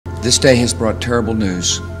This day has brought terrible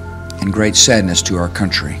news and great sadness to our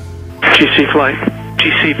country. GC flight.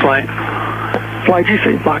 GC flight. Flight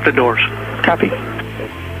GC. Lock the doors. Copy.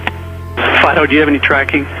 Fido, do you have any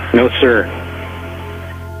tracking? No, sir.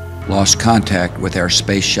 Lost contact with our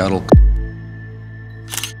space shuttle.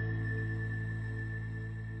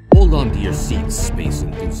 Hold on to your seats, space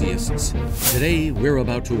enthusiasts. Today, we're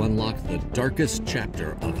about to unlock the darkest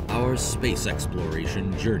chapter of our space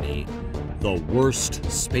exploration journey, the worst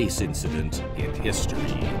space incident in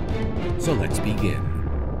history. So let's begin.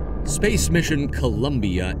 Space mission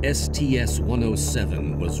Columbia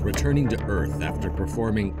STS-107 was returning to Earth after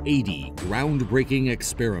performing 80 groundbreaking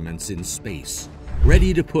experiments in space,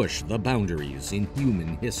 ready to push the boundaries in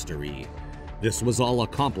human history. This was all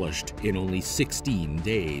accomplished in only 16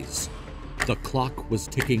 days. The clock was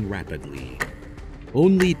ticking rapidly.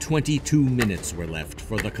 Only 22 minutes were left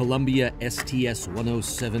for the Columbia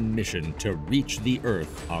STS-107 mission to reach the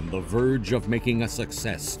Earth on the verge of making a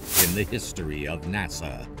success in the history of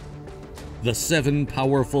NASA. The 7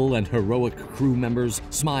 powerful and heroic crew members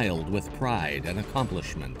smiled with pride and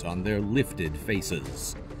accomplishment on their lifted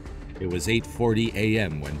faces. It was 8:40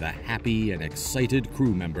 a.m. when the happy and excited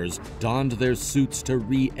crew members donned their suits to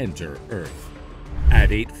re-enter Earth. At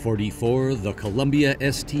 8:44, the Columbia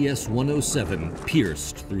STS-107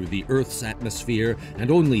 pierced through the Earth's atmosphere, and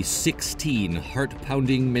only 16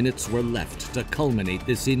 heart-pounding minutes were left to culminate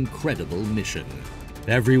this incredible mission.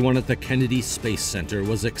 Everyone at the Kennedy Space Center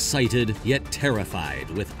was excited, yet terrified,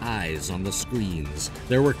 with eyes on the screens.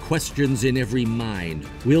 There were questions in every mind.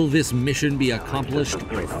 Will this mission be accomplished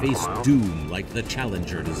or face doom like the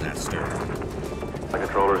Challenger disaster? The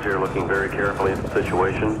controllers here looking very carefully at the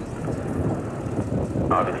situation.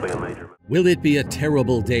 Obviously a major... Will it be a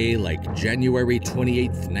terrible day like January 28,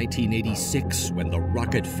 1986, when the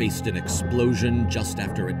rocket faced an explosion just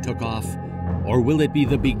after it took off? Or will it be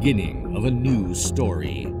the beginning of a new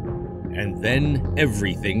story? And then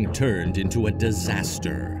everything turned into a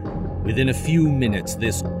disaster. Within a few minutes,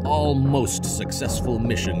 this almost successful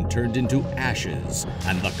mission turned into ashes,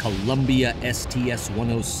 and the Columbia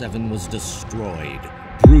STS-107 was destroyed,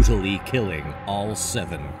 brutally killing all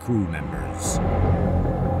 7 crew members.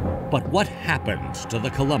 But what happened to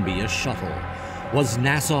the Columbia shuttle? Was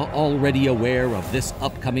NASA already aware of this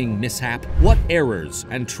upcoming mishap? What errors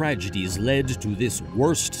and tragedies led to this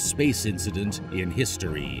worst space incident in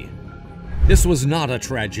history? This was not a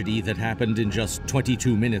tragedy that happened in just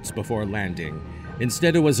 22 minutes before landing.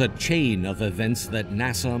 Instead, it was a chain of events that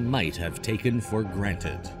NASA might have taken for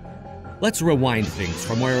granted. Let's rewind things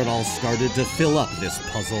from where it all started to fill up this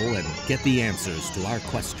puzzle and get the answers to our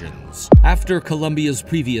questions. After Columbia's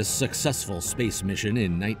previous successful space mission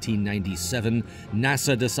in 1997,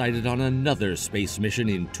 NASA decided on another space mission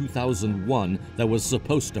in 2001 that was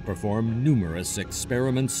supposed to perform numerous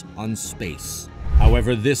experiments on space.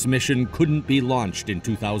 However, this mission couldn't be launched in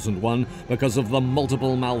 2001 because of the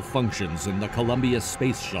multiple malfunctions in the Columbia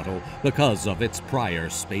Space Shuttle because of its prior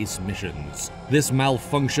space missions. This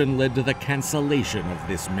malfunction led to the cancellation of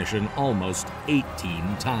this mission almost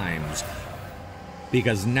 18 times,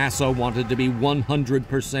 because NASA wanted to be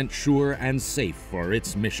 100% sure and safe for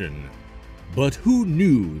its mission. But who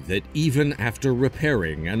knew that even after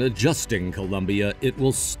repairing and adjusting Columbia, it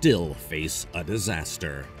will still face a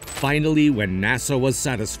disaster? Finally, when NASA was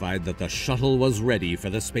satisfied that the shuttle was ready for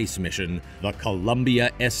the space mission, the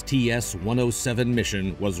Columbia STS-107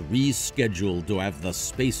 mission was rescheduled to have the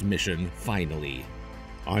space mission finally.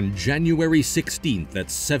 On January 16th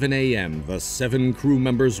at 7 a.m., the 7 crew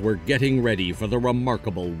members were getting ready for the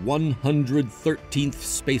remarkable 113th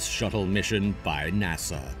Space Shuttle mission by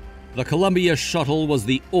NASA. The Columbia Shuttle was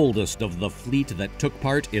the oldest of the fleet that took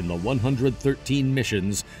part in the 113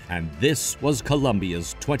 missions, and this was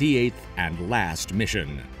Columbia's 28th and last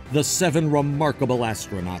mission. The 7 remarkable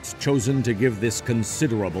astronauts chosen to give this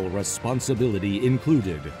considerable responsibility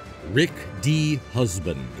included Rick D.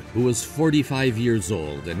 Husband, who was 45 years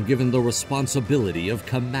old and given the responsibility of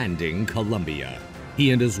commanding Columbia.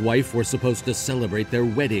 He and his wife were supposed to celebrate their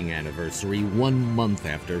wedding anniversary 1 month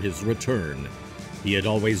after his return. He had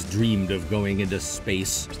always dreamed of going into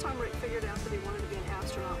space. First time Rick figured out that he wanted to be an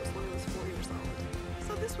astronaut was when he was 4 years old.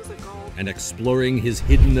 So this was a goal. And exploring his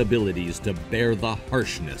hidden abilities to bear the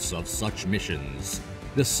harshness of such missions.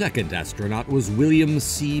 The second astronaut was William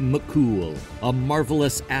C. McCool, a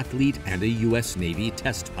marvelous athlete and a U.S. Navy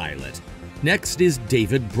test pilot. Next is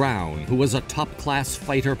David Brown, who was a top-class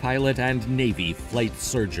fighter pilot and Navy flight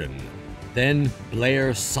surgeon. Then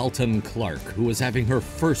Blair Salton Clark, who was having her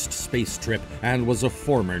first space trip and was a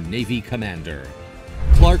former Navy commander.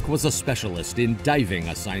 Clark was a specialist in diving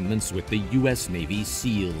assignments with the U.S. Navy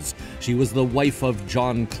SEALs. She was the wife of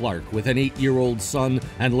John Clark with an 8-year-old son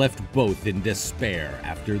and left both in despair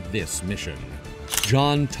after this mission.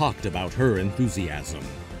 John talked about her enthusiasm.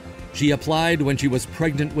 She applied when she was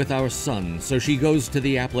pregnant with our son, so she goes to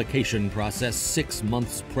the application process 6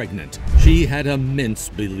 months pregnant. She had immense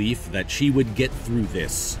belief that she would get through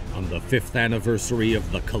this. On the 5th anniversary of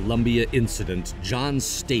the Columbia incident, John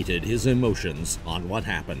stated his emotions on what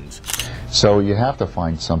happened. So you have to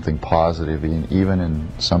find something positive, even in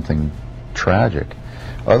something tragic.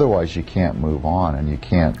 Otherwise, you can't move on, and you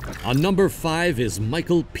can't. On number 5 is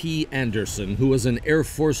Michael P. Anderson, who was an Air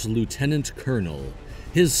Force lieutenant colonel.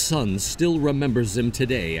 His son still remembers him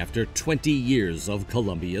today after 20 years of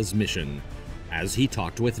Columbia's mission. As he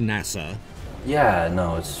talked with NASA, yeah,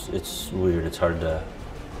 no, it's weird. It's hard to.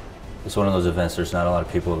 It's one of those events. There's not a lot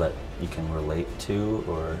of people that you can relate to,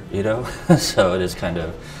 or so it is kind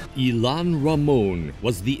of. Ilan Ramon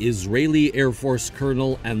was the Israeli Air Force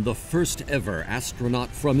colonel and the first ever astronaut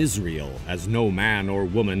from Israel, as no man or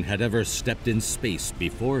woman had ever stepped in space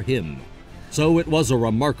before him. So it was a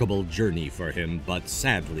remarkable journey for him, but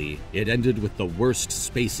sadly, it ended with the worst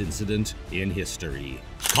space incident in history.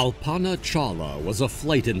 Kalpana Chawla was a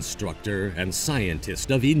flight instructor and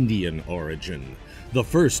scientist of Indian origin, the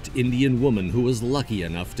first Indian woman who was lucky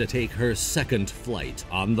enough to take her second flight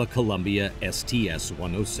on the Columbia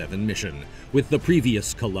STS-107 mission, with the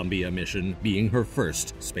previous Columbia mission being her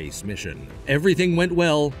first space mission. Everything went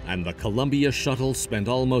well, and the Columbia shuttle spent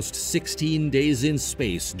almost 16 days in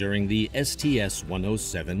space during the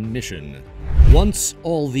STS-107 mission. Once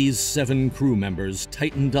all these 7 crew members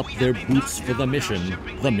tightened up their boots for the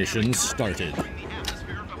mission started.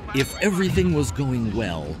 If everything was going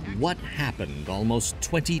well, what happened almost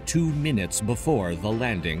 22 minutes before the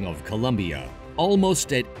landing of Columbia?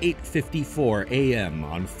 Almost at 8:54 a.m.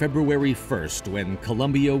 on February 1st, when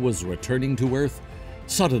Columbia was returning to Earth,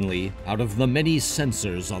 suddenly, out of the many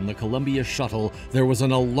sensors on the Columbia shuttle, there was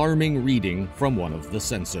an alarming reading from one of the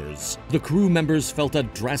sensors. The crew members felt a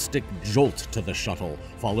drastic jolt to the shuttle,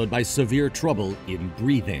 followed by severe trouble in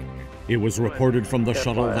breathing. It was reported from the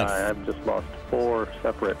shuttle that I've just lost 4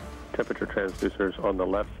 separate temperature transducers on the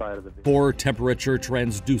left side of the vehicle. 4 temperature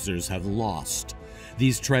transducers have lost.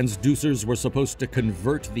 These transducers were supposed to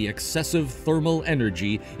convert the excessive thermal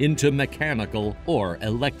energy into mechanical or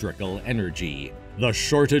electrical energy. The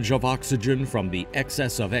shortage of oxygen from the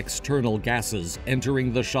excess of external gases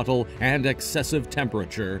entering the shuttle and excessive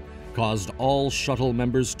temperature caused all shuttle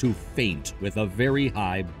members to faint with a very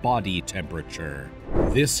high body temperature.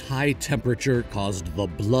 This high temperature caused the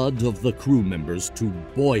blood of the crew members to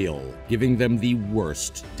boil, giving them the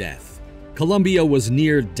worst death. Columbia was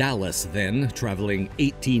near Dallas then, traveling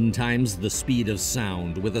 18 times the speed of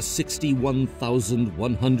sound with a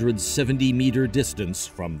 61,170-meter distance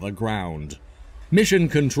from the ground. Mission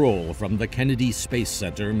Control from the Kennedy Space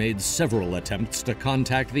Center made several attempts to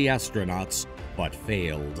contact the astronauts, but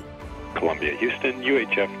failed. Columbia, Houston,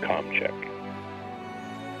 UHF comm check.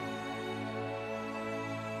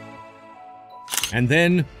 And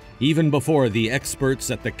then, even before the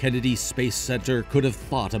experts at the Kennedy Space Center could have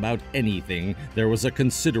thought about anything, there was a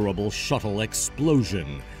considerable shuttle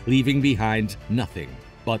explosion, leaving behind nothing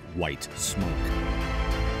but white smoke.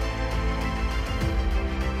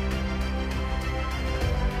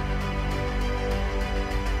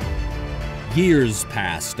 Years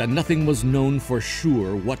passed, and nothing was known for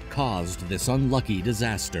sure what caused this unlucky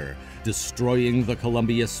disaster, destroying the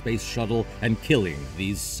Columbia Space Shuttle and killing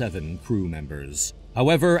these 7 crew members.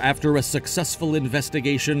 However, after a successful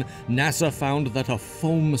investigation, NASA found that a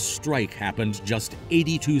foam strike happened just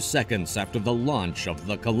 82 seconds after the launch of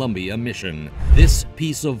the Columbia mission. This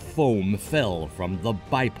piece of foam fell from the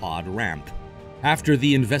bipod ramp. After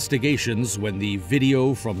the investigations, when the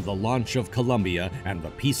video from the launch of Columbia and the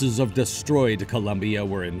pieces of destroyed Columbia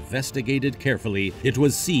were investigated carefully, it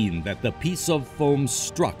was seen that the piece of foam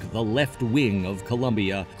struck the left wing of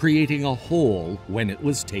Columbia, creating a hole when it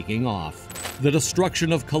was taking off. The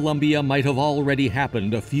destruction of Columbia might have already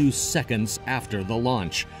happened a few seconds after the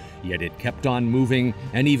launch, yet it kept on moving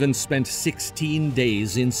and even spent 16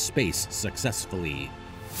 days in space successfully.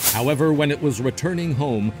 However, when it was returning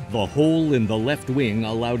home, the hole in the left wing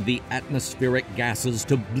allowed the atmospheric gases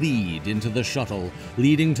to bleed into the shuttle,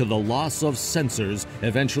 leading to the loss of sensors,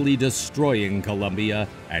 eventually destroying Columbia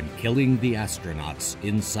and killing the astronauts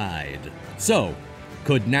inside. So,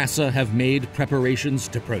 could NASA have made preparations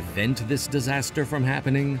to prevent this disaster from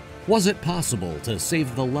happening? Was it possible to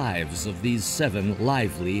save the lives of these 7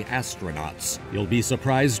 lively astronauts? You'll be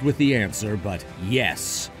surprised with the answer, but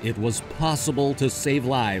yes, it was possible to save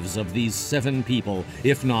lives of these 7 people,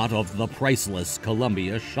 if not of the priceless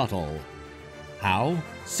Columbia Shuttle. How?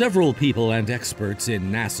 Several people and experts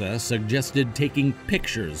in NASA suggested taking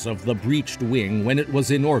pictures of the breached wing when it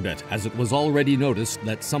was in orbit, as it was already noticed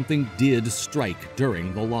that something did strike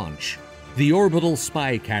during the launch. The orbital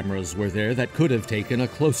spy cameras were there that could have taken a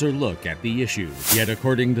closer look at the issue. Yet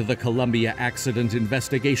according to the Columbia Accident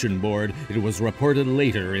Investigation Board, it was reported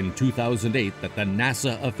later in 2008 that the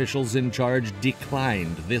NASA officials in charge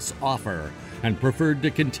declined this offer and preferred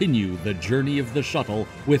to continue the journey of the shuttle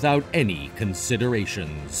without any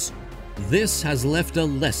considerations. This has left a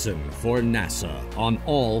lesson for NASA on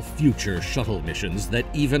all future shuttle missions that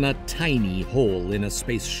even a tiny hole in a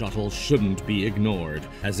space shuttle shouldn't be ignored,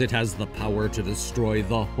 as it has the power to destroy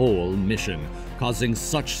the whole mission, causing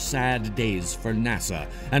such sad days for NASA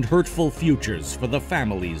and hurtful futures for the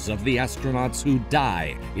families of the astronauts who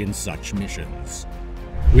die in such missions.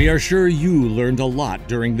 We are sure you learned a lot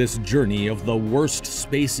during this journey of the worst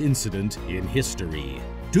space incident in history.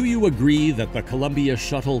 Do you agree that the Columbia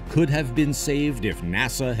Shuttle could have been saved if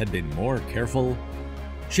NASA had been more careful?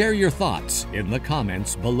 Share your thoughts in the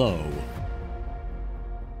comments below.